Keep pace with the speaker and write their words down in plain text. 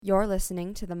You're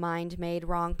listening to the Mind Made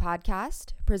Wrong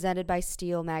podcast, presented by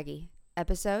Steel Maggie,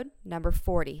 episode number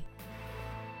 40.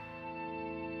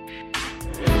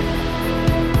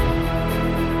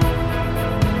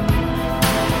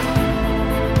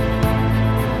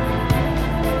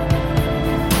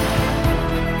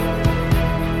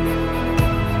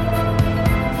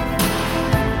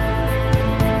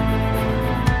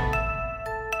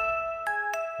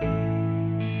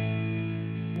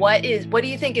 What do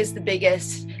you think is the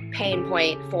biggest pain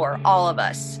point for all of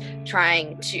us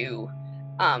trying to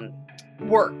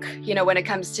work, when it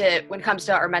comes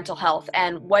to our mental health,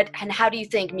 and how do you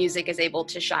think music is able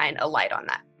to shine a light on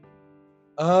that?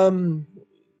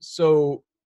 So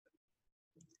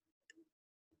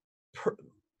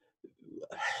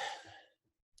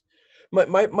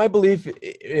my belief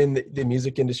in the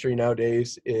music industry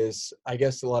nowadays is, I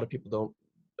guess a lot of people don't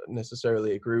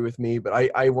necessarily agree with me, but I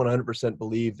 100%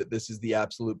 believe that this is the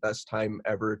absolute best time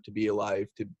ever to be alive,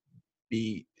 to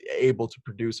be able to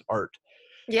produce art.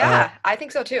 Yeah, I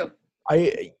think so too.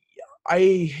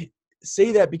 I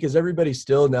say that because everybody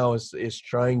still now is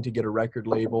trying to get a record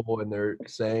label, and they're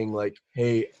saying like,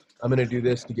 hey, I'm going to do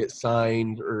this to get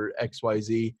signed or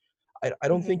XYZ. I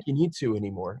don't think you need to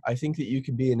anymore. I think that you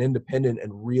can be an independent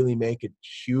and really make a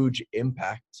huge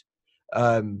impact.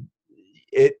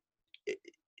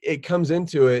 It comes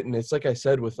into it, and it's like I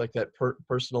said with like that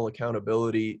personal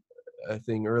accountability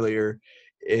thing earlier.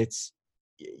 It's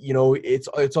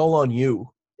it's all on you,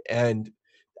 and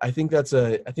I think that's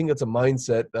a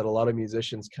mindset that a lot of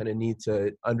musicians kind of need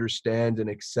to understand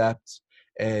and accept,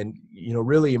 and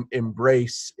really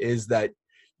embrace, is that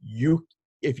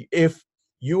if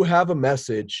you have a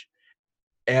message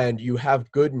and you have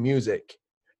good music,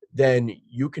 then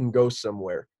you can go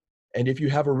somewhere. And if you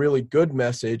have a really good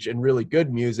message and really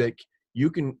good music, you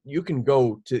can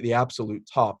go to the absolute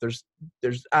top.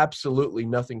 There's absolutely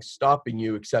nothing stopping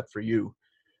you except for you.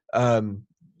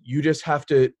 You just have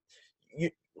to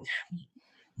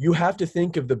you have to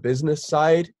think of the business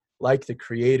side like the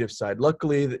creative side.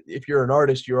 Luckily, if you're an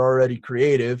artist, you're already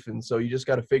creative, and so you just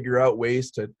got to figure out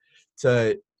ways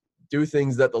to do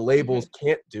things that the labels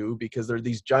can't do, because they're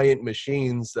these giant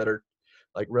machines that are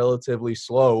like relatively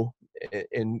slow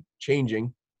in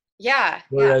changing.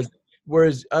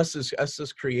 Whereas us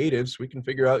as creatives, we can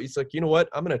figure out, it's like, you know what,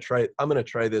 I'm gonna try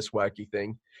this wacky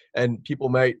thing. And people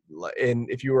might, and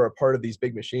if you were a part of these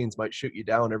big machines, might shoot you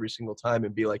down every single time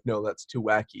and be like, no, that's too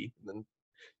wacky. And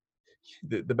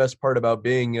then the best part about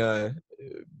being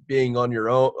on your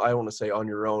own, I don't want to say on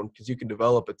your own, because you can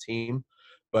develop a team,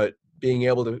 but being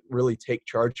able to really take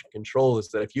charge and control, is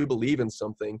that if you believe in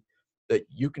something, that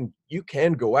you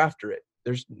can go after it.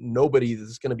 There's nobody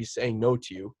that's going to be saying no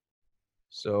to you.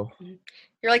 So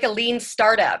you're like a lean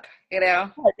startup,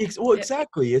 Well,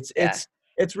 exactly.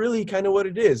 It's really kind of what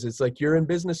it is. It's like you're in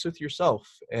business with yourself,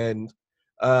 and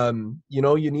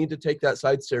you need to take that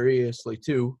side seriously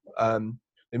too. The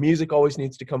music always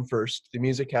needs to come first. The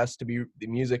music has to be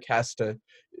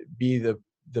the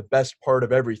best part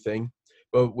of everything.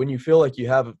 But when you feel like you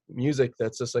have music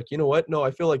that's just like, you know what? No, I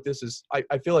feel like this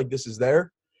is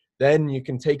there. Then you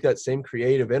can take that same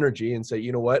creative energy and say,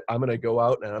 you know what? I'm going to go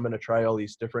out and I'm going to try all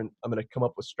these different, I'm going to come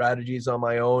up with strategies on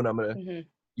my own. I'm going to,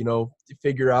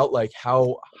 figure out like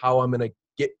how I'm going to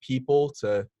get people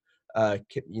to,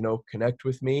 connect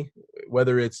with me,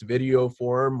 whether it's video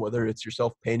form, whether it's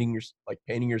yourself painting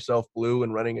yourself blue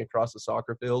and running across a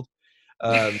soccer field.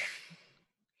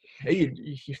 Hey,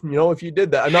 if you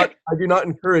did that, I do not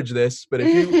encourage this, but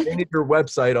if you painted your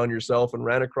website on yourself and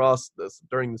ran across this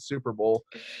during the Super Bowl,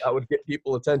 that would get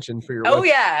people attention for your website.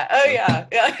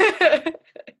 Yeah.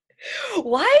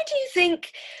 Why do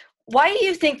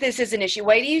you think this is an issue?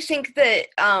 Why do you think that,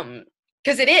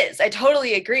 because it is, I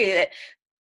totally agree that,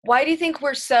 why do you think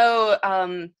we're so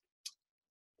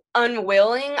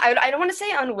unwilling? I don't want to say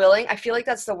unwilling. I feel like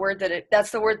that's the word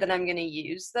that I'm going to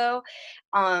use, though,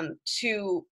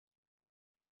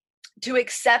 to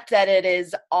accept that it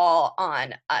is all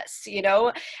on us,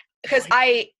 because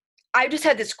I just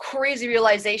had this crazy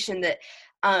realization that,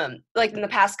 like in the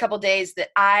past couple days, that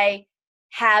I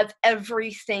have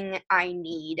everything I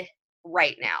need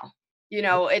right now.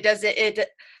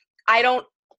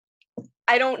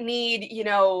 I don't need,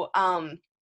 $1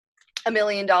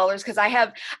 million, because I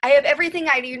have everything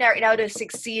I need right now to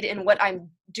succeed in what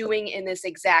I'm doing in this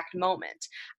exact moment,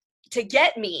 to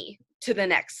get me to the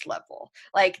next level.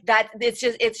 Like that, it's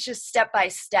just step by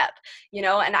step, and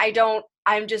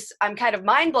I'm kind of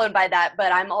mind blown by that,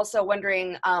 but I'm also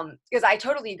wondering, because I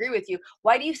totally agree with you.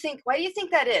 Why do you think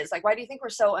that is? Like, why do you think we're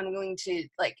so unwilling to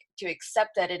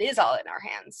accept that it is all in our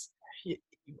hands?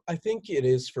 I think it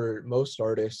is for most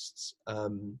artists.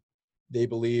 They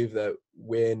believe that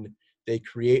when they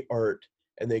create art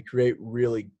and they create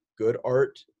really good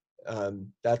art,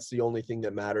 that's the only thing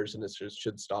that matters, and it just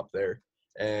should stop there.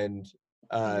 And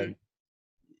Mhm.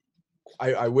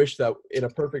 I wish that in a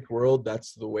perfect world,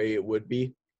 that's the way it would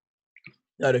be.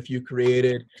 That if you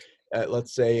created,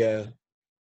 let's say,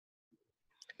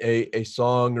 a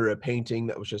song or a painting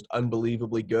that was just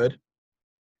unbelievably good,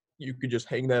 you could just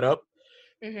hang that up,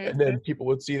 Mhm. and then people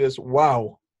would see this.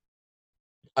 Wow,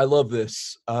 I love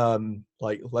this.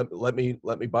 Like let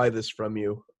me buy this from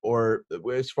you. Or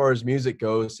as far as music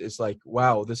goes, it's like,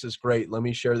 wow, this is great. Let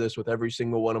me share this with every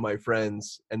single one of my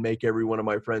friends and make every one of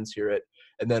my friends hear it.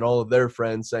 And then all of their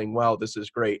friends saying, wow, this is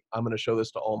great. I'm going to show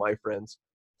this to all my friends.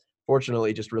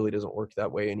 Fortunately, it just really doesn't work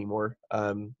that way anymore.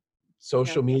 Yeah.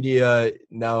 Social media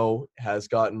now has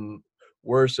gotten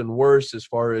worse and worse as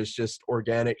far as just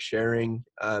organic sharing.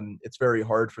 It's very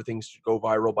hard for things to go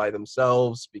viral by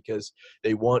themselves because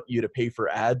they want you to pay for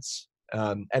ads.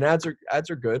 And ads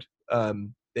are good.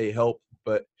 They help,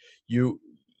 but you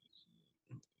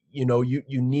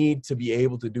you need to be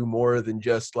able to do more than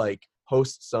just like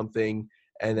post something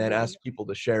and then Mhm. ask people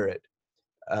to share it.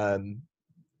 Um,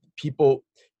 people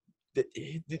the,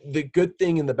 the good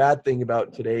thing and the bad thing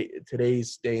about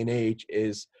today's day and age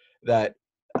is that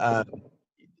um,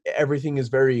 everything is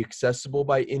very accessible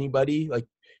by anybody, like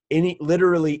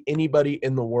literally anybody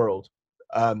in the world,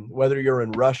 whether you're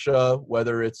in Russia,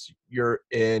 whether you're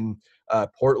in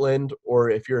Portland, or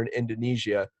if you're in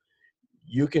Indonesia.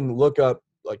 You can look up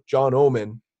like John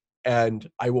Omen and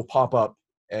I will pop up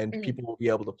and Mhm. people will be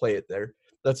able to play it there.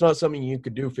 That's not something you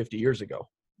could do 50 years ago.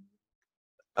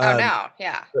 Oh um, no,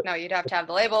 yeah. but- No, you'd have to have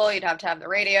the label, you'd have to have the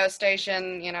radio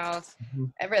station,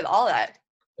 all that.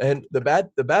 And the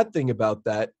bad thing about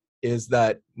that is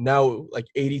that now like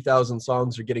 80,000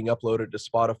 songs are getting uploaded to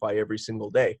Spotify every single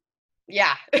day.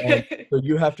 Yeah. And so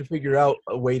you have to figure out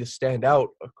a way to stand out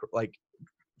like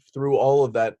through all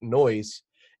of that noise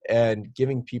and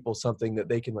giving people something that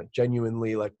they can like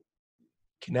genuinely like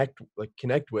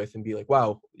connect with and be like,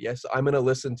 wow, yes, I'm going to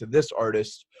listen to this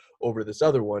artist over this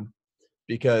other one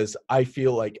because I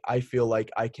feel like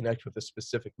I connect with a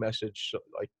specific message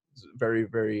like very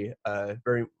very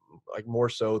like more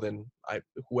so than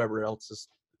whoever else is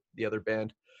the other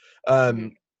band. Mhm.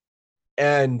 um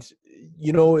and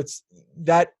it's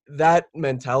that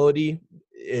mentality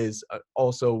is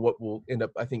also what will end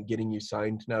up, I think, getting you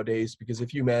signed nowadays, because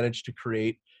if you manage to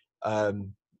create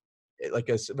um like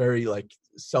very like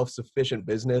self-sufficient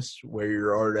business where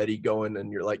you're already going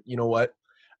and you're like, you know what,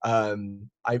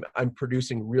 I'm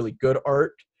producing really good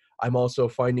art. I'm also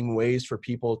finding ways for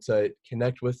people to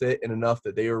connect with it and enough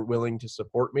that they are willing to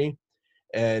support me.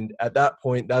 And at that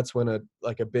point, that's when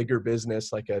a bigger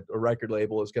business like a record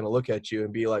label is going to look at you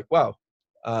and be like, wow,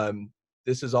 um,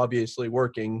 this is obviously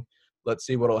working. Let's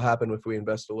see what will happen if we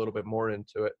invest a little bit more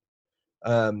into it.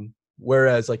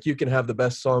 Whereas like you can have the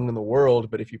best song in the world,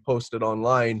 but if you post it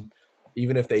online,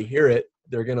 even if they hear it,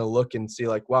 they're going to look and see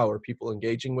like, wow, are people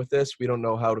engaging with this? We don't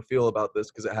know how to feel about this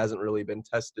because it hasn't really been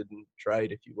tested and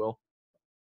tried, if you will.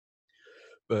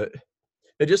 But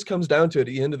it just comes down to it. At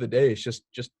the end of the day, it's just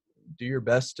do your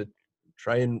best to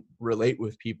try and relate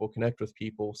with people, connect with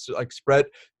people. So like spread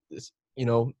this,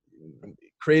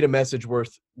 create a message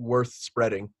worth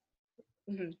spreading.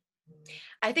 Mhm.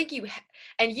 I think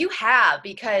and you have,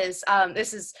 because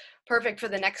this is perfect for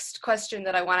the next question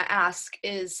that I want to ask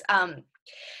is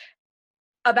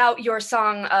about your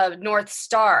song North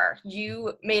Star.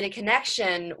 You made a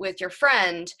connection with your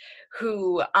friend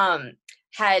who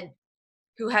had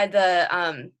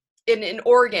the in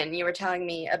Oregon. You were telling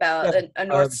me about Yeah. a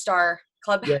North Star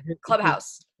Yeah.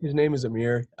 clubhouse. His name is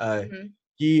Amir. Hmm.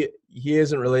 He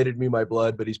isn't related to me by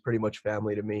blood, but he's pretty much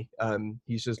family to me.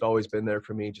 He's just always been there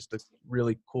for me. Just a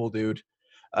really cool dude.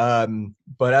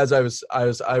 But as I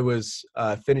was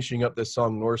finishing up this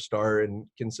song North Star, and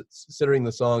considering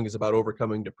the song is about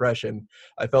overcoming depression,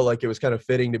 I felt like it was kind of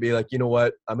fitting to be like, you know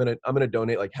what, I'm gonna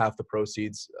donate like half the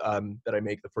proceeds that I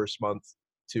make the first month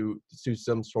to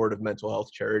some sort of mental health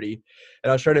charity.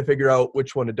 And I was trying to figure out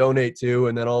which one to donate to,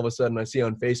 and then all of a sudden I see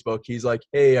on Facebook he's like,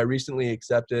 hey, I recently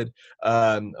accepted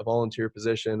a volunteer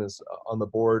position as on the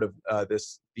board of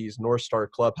these North Star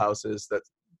clubhouses that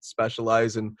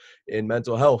specialize in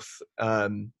mental health.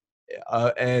 And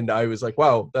I was like,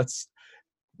 wow, that's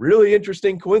really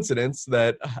interesting coincidence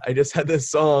that I just had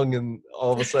this song and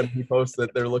all of a sudden he posts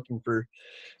that they're looking for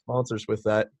sponsors with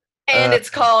that. And uh, it's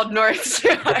called North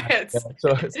Star. yeah,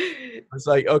 so it's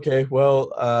like, okay,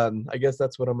 well, I guess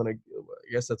that's what I'm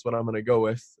gonna go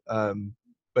with.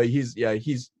 But he's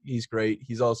great.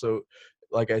 He's also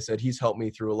like I said, he's helped me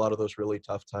through a lot of those really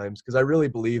tough times, because I really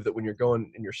believe that when you're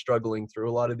going and you're struggling through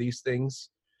a lot of these things,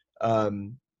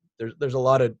 um, there's a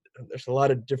lot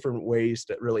of different ways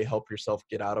to really help yourself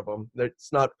get out of them.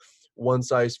 It's not one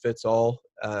size fits all.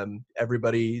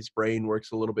 Everybody's brain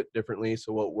works a little bit differently,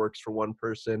 so what works for one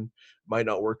person might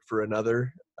not work for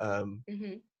another.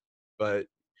 Mm-hmm. But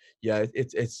yeah,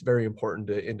 it's very important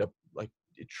to end up like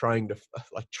trying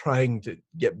to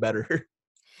get better.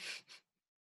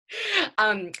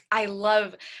 I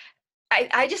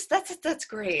just that's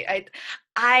great.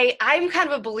 I'm kind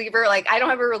of a believer. Like, I don't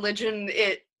have a religion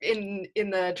in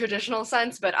the traditional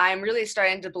sense, but I'm really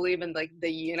starting to believe in like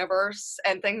the universe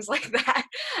and things like that.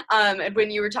 And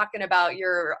when you were talking about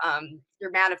your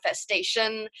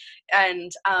manifestation,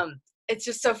 and it's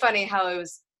just so funny how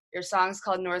your song's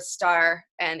called North Star,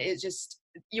 and it just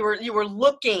you were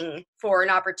looking for an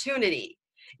opportunity,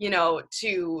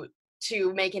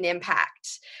 to make an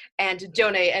impact and to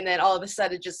donate, and then all of a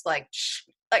sudden just like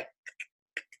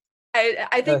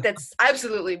I think that's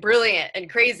absolutely brilliant and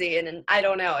crazy, and I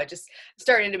don't know, I just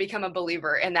starting to become a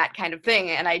believer in that kind of thing.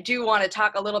 And I do want to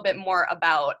talk a little bit more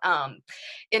about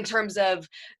in terms of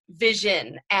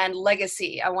vision and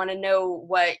legacy. I want to know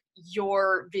what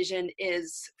your vision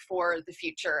is for the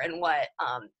future, and what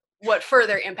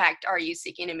further impact are you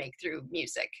seeking to make through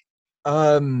music?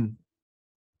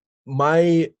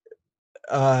 My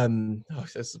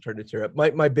this is turning to tear up.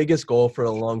 My biggest goal for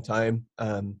a long time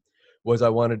was I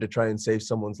wanted to try and save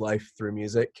someone's life through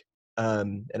music.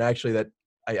 And actually that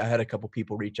I had a couple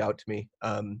people reach out to me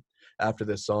after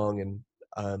this song, and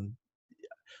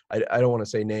I don't want to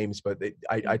say names, but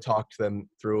I talked them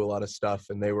through a lot of stuff,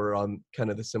 and they were on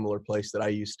kind of the similar place that I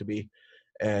used to be.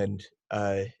 And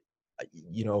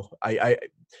you know,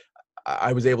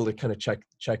 I was able to kind of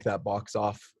check that box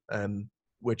off,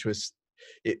 which was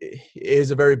it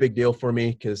is a very big deal for me,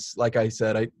 because like I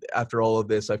said, after all of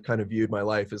this, I've kind of viewed my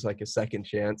life as like a second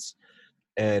chance,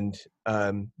 and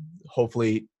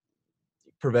hopefully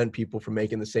prevent people from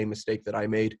making the same mistake that I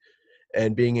made.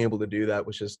 And being able to do that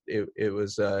was just it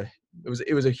was a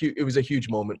huge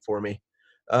moment for me.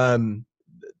 The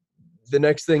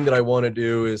next thing that I want to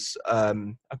do is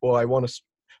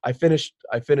I finished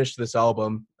this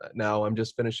album. Now I'm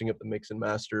just finishing up the mix and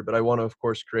master, but I want to, of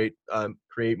course, create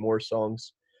more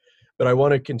songs. But I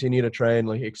want to continue to try and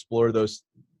like explore those,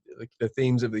 like the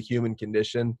themes of the human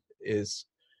condition. Is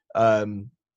I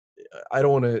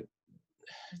don't want to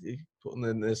put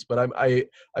in this, but I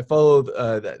follow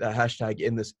that hashtag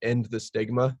end the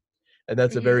stigma, and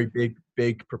that's a very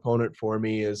big proponent for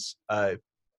me.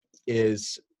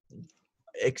 Is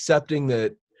accepting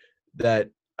that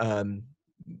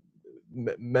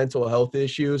mental health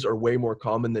issues are way more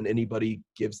common than anybody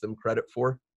gives them credit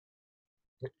for.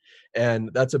 And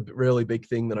that's a really big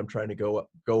thing that I'm trying to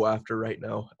go after right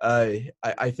now.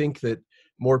 I think that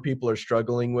more people are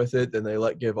struggling with it than they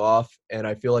let give off. And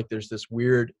I feel like there's this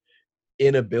weird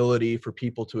inability for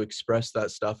people to express that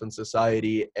stuff in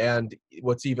society. And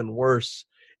what's even worse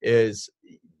is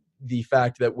the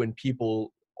fact that when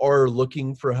people are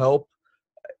looking for help,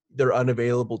 they're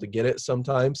unavailable to get it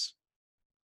sometimes.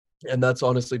 And that's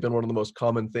honestly been one of the most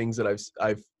common things that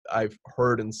I've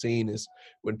heard and seen, is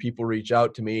when people reach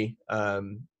out to me.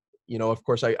 Of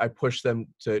course, I push them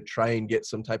to try and get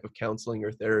some type of counseling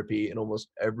or therapy, and almost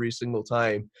every single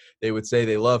time they would say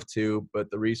they love to, but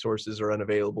the resources are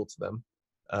unavailable to them.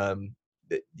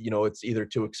 It's either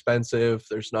too expensive,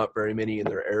 there's not very many in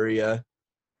their area,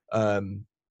 and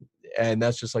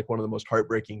that's just like one of the most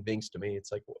heartbreaking things to me.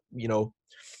 It's like,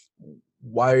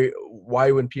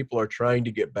 why when people are trying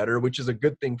to get better, which is a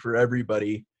good thing for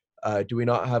everybody, do we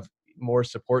not have more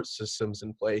support systems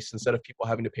in place, instead of people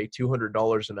having to pay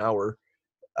 $200 an hour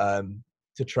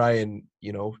to try and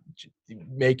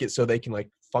make it so they can like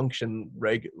function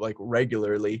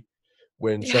regularly,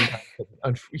 when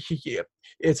sometimes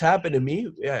it's happened to me.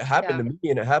 It happened to me,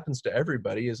 and it happens to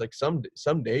everybody. Is like some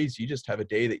days you just have a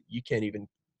day that you can't even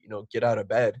get out of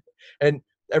bed. And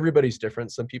everybody's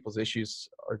different. Some people's issues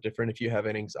are different. If you have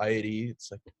an anxiety, it's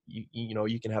like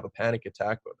you can have a panic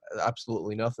attack, but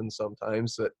absolutely nothing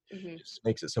sometimes that just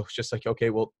makes it so it's just like, okay,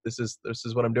 well, this is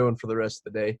what I'm doing for the rest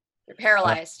of the day. You're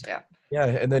paralyzed. Yeah.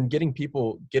 And then getting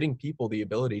people the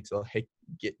ability to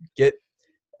get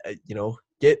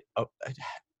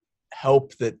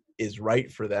help that is right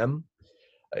for them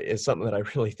is something that I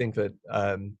really think that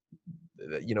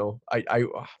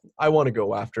I want to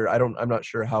go after. I'm not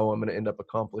sure how I'm going to end up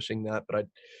accomplishing that, but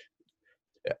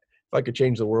if I could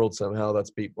change the world somehow,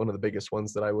 that's one of the biggest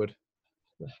ones that I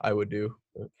would do.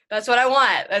 That's what I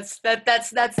want. That's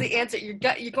the answer.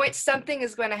 Something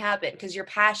is going to happen because you're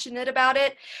passionate about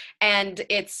it, and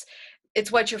it's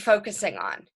it's what you're focusing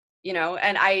on,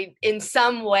 and in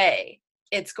some way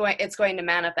it's going to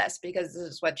manifest because this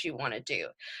is what you want to do.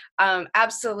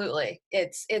 Absolutely.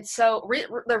 It's so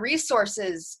the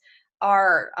resources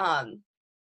are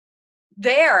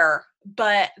there,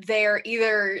 but they're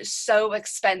either so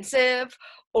expensive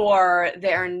or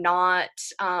they're not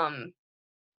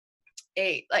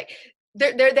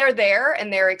they're there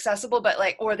and they're accessible, but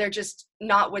or they're just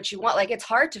not what you want. It's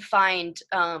hard to find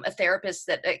a therapist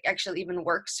that actually even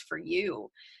works for you.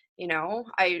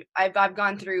 I've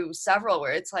gone through several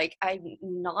where it's I'm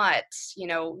not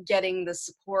getting the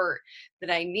support that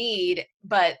I need,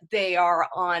 but they are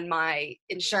on my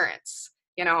insurance,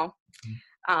 or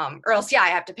else I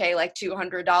have to pay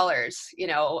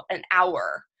 $200 an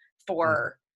hour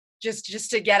for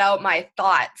just to get out my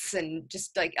thoughts and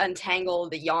just untangle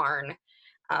the yarn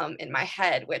in my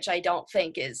head, which I don't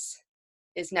think is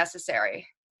necessary.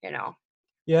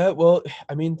 Yeah, well,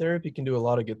 I mean, therapy can do a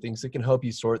lot of good things. It can help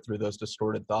you sort through those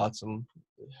distorted thoughts and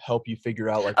help you figure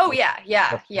out oh yeah.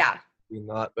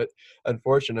 Not, but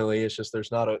unfortunately it's just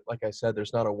there's not a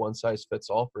one size fits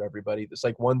all for everybody. It's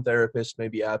one therapist may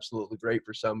be absolutely great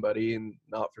for somebody and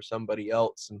not for somebody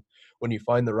else, and when you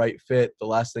find the right fit, the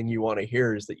last thing you want to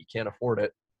hear is that you can't afford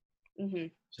it. Mm-hmm.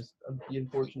 Just the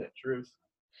unfortunate truth.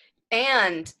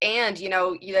 And then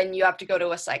you have to go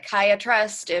to a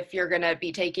psychiatrist if you're going to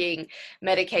be taking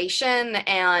medication,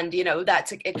 and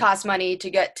it costs money to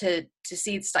get to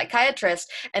see the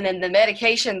psychiatrist, and then the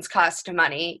medications cost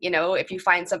money if you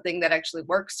find something that actually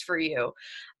works for you.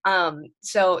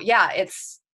 So yeah,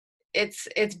 it's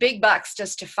big bucks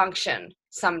just to function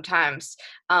sometimes,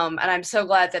 and I'm so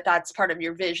glad that that's part of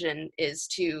your vision, is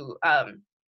to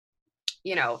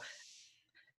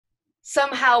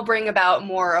somehow bring about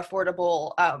more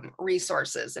affordable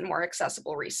resources and more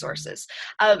accessible resources.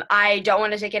 I don't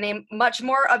want to take much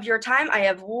more of your time. I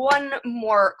have one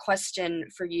more question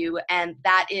for you, and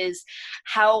that is,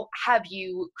 how have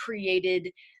you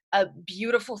created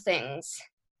beautiful things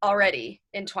already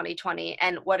in 2020,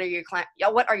 and what are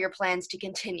your plans to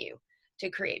continue to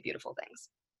create beautiful things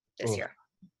this year?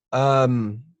 I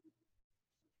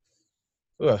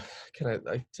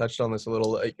touched on this a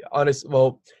little,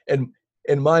 and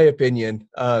in my opinion,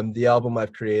 the album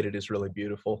I've created is really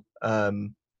beautiful.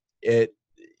 It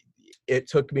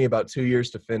took me about 2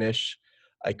 years to finish.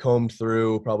 I combed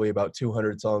through probably about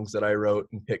 200 songs that I wrote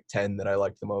and picked 10 that I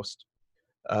liked the most.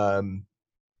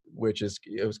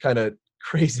 It was kind of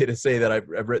crazy to say that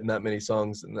I've written that many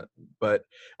songs, but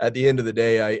at the end of the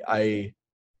day, I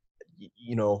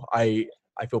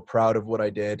feel proud of what I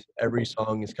did. Every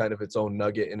song is kind of its own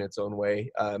nugget in its own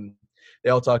way. They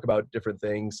all talk about different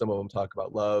things. Some of them talk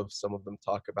about love. Some of them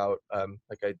talk about,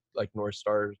 like North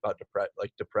Star, about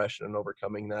depression and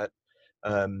overcoming that.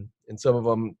 And some of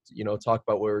them, talk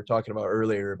about what we were talking about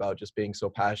earlier, about just being so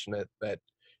passionate that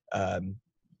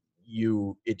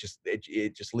it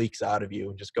just leaks out of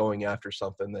you, and just going after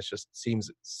something that just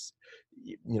seems,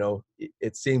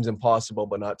 it seems impossible,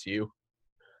 but not to you.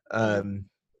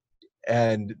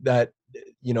 And that,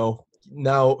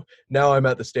 now I'm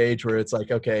at the stage where it's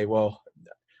okay, well,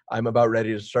 I'm about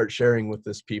ready to start sharing with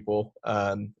this people,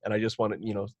 and I just want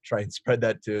to try and spread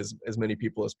that to as many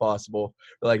people as possible.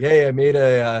 They're hey, I made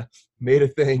a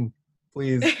thing,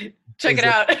 please check it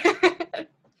out.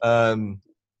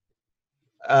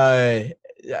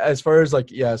 As far as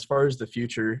the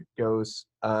future goes,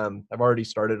 I've already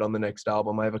started on the next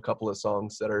album. I have a couple of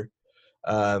songs that are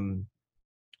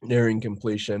nearing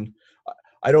completion.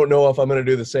 I don't know if I'm going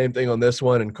to do the same thing on this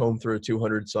one and comb through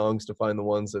 200 songs to find the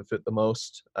ones that fit the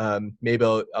most. Maybe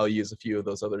I'll use a few of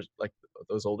those others, like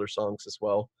those older songs as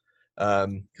well,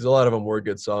 because a lot of them were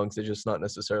good songs. They're just not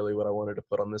necessarily what I wanted to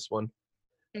put on this one.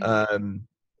 Mm-hmm.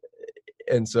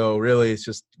 And so really it's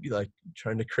just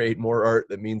trying to create more art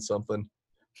that means something.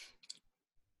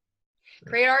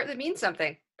 Create art that means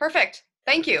something. Perfect.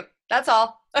 Thank you. That's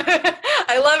all.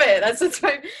 I love it. That's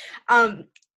my,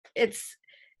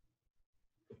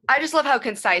 I just love how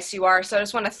concise you are. So I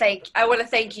want to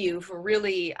thank you for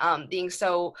really being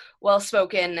so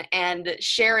well-spoken and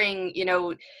sharing,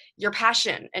 your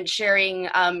passion and sharing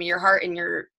your heart and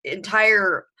your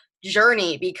entire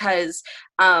journey, because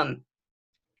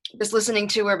just listening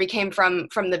to where we came from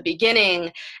the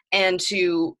beginning, and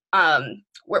to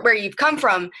where you've come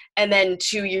from, and then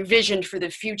to your vision for the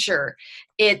future,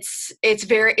 it's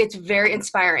very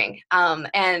inspiring,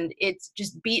 and it's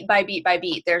just beat by beat by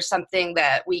beat. There's something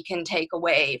that we can take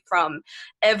away from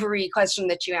every question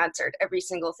that you answered, every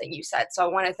single thing you said. So I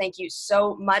want to thank you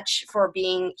so much for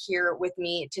being here with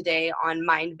me today on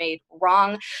Mind Made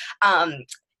Wrong.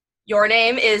 Your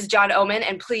name is John Oman,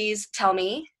 and please tell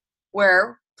me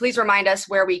where please remind us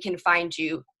where we can find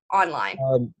you online.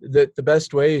 The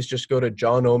best way is just go to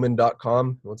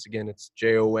johnomen.com. Once again, it's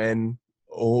JONOMEN.com.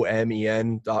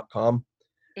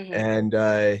 Mm-hmm. And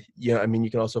you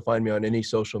can also find me on any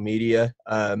social media.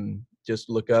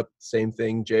 Just look up same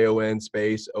thing, JON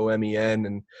space OMEN,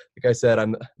 and like I said,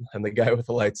 I'm the guy with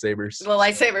the lightsabers. The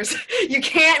lightsabers, you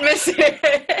can't miss it.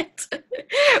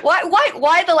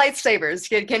 Why the lightsabers?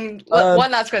 Can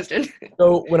one last question.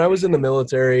 So when I was in the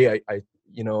military, I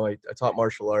taught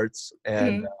martial arts,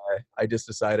 and I just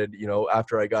decided,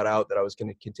 after I got out, that I was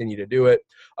going to continue to do it.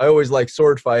 I always liked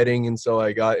sword fighting, and so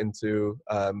I got into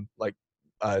like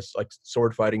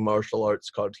sword fighting martial arts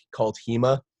called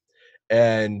HEMA.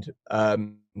 And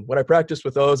when I practiced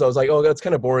with those, I was like, oh, that's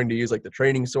kind of boring to use like the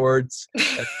training swords.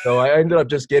 And so I ended up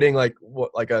just getting like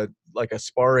a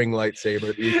sparring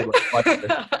lightsaber,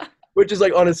 which is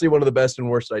like honestly one of the best and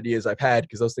worst ideas I've had,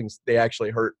 because those things, they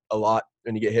actually hurt a lot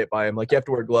when you get hit by them. Like you have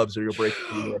to wear gloves or you'll break your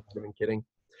finger. I'm kidding.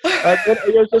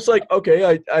 It was just like,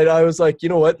 okay, I was like, you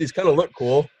know what, these kind of look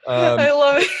cool. I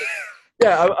love it.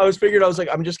 Yeah, I was like,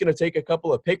 I'm just gonna take a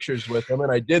couple of pictures with them,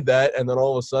 and I did that, and then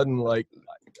all of a sudden, like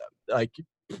it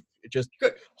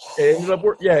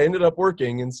ended up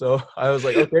working, and so I was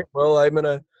like, okay, well, I'm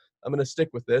gonna stick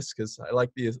with this because I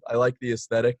like the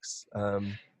aesthetics.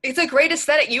 It's a great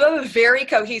aesthetic. You have a very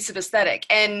cohesive aesthetic,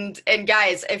 and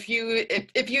guys, if you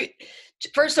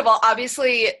first of all,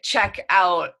 obviously check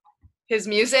out his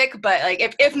music, but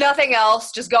like if nothing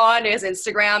else, just go on his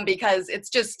Instagram, because it's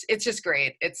just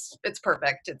great. It's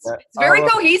perfect. It's very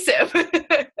cohesive.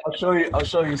 I'll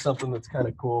show you something that's kind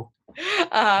of cool.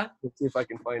 Let's see if I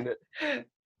can find it.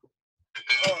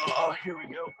 Oh, here we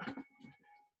go.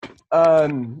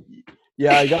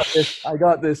 Yeah, I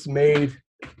got this made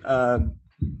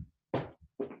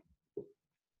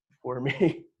for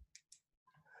me.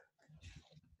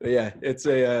 But yeah, it's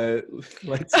a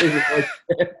lightsaber.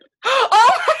 Oh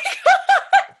my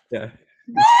god! Yeah.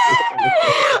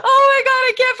 Oh my god,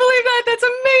 I can't believe that. That's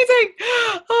amazing.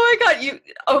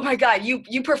 Oh my god,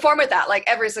 you perform at that like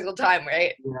every single time,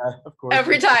 right? Yeah, of course.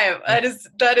 Every time. That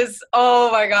is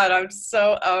oh my god, oh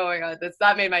my god,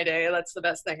 that made my day. That's the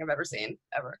best thing I've ever seen,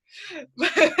 ever.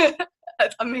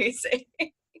 That's amazing.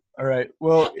 All right.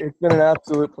 Well, it's been an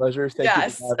absolute pleasure. Thank you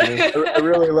for having me. I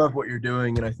really love what you're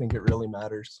doing, and I think it really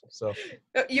matters. So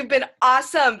you've been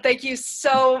awesome. Thank you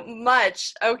so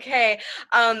much. Okay.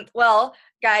 Well,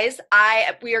 guys,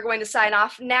 we are going to sign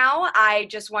off now. I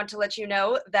just want to let you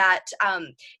know that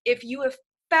if you have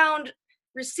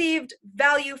received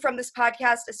value from this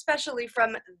podcast, especially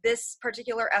from this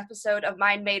particular episode of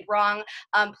Mind Made Wrong,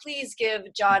 please give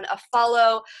John a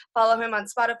follow him on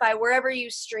Spotify, wherever you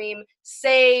stream.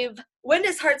 Save. When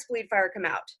does Hearts Bleed Fire come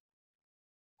out?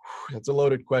 That's a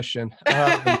loaded question.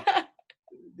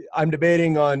 I'm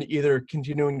debating on either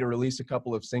continuing to release a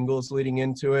couple of singles leading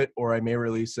into it, or I may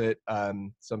release it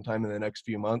sometime in the next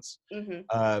few months.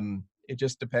 It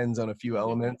just depends on a few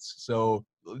elements. So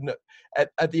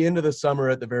at the end of the summer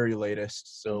at the very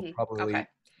latest. So probably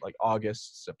like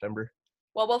August, September.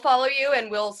 Well, we'll follow you, and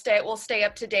we'll stay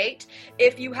up to date.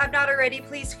 If you have not already,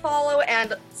 please follow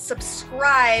and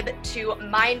subscribe to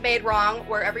Mind Made Wrong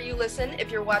wherever you listen. If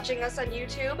you're watching us on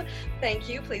YouTube, thank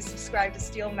you. Please subscribe to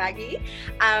Steel Maggie.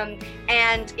 And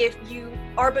if you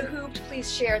are behooved,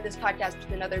 please share this podcast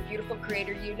with another beautiful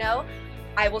creator you know.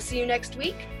 I will see you next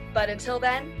week. But until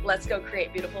then, let's go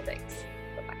create beautiful things.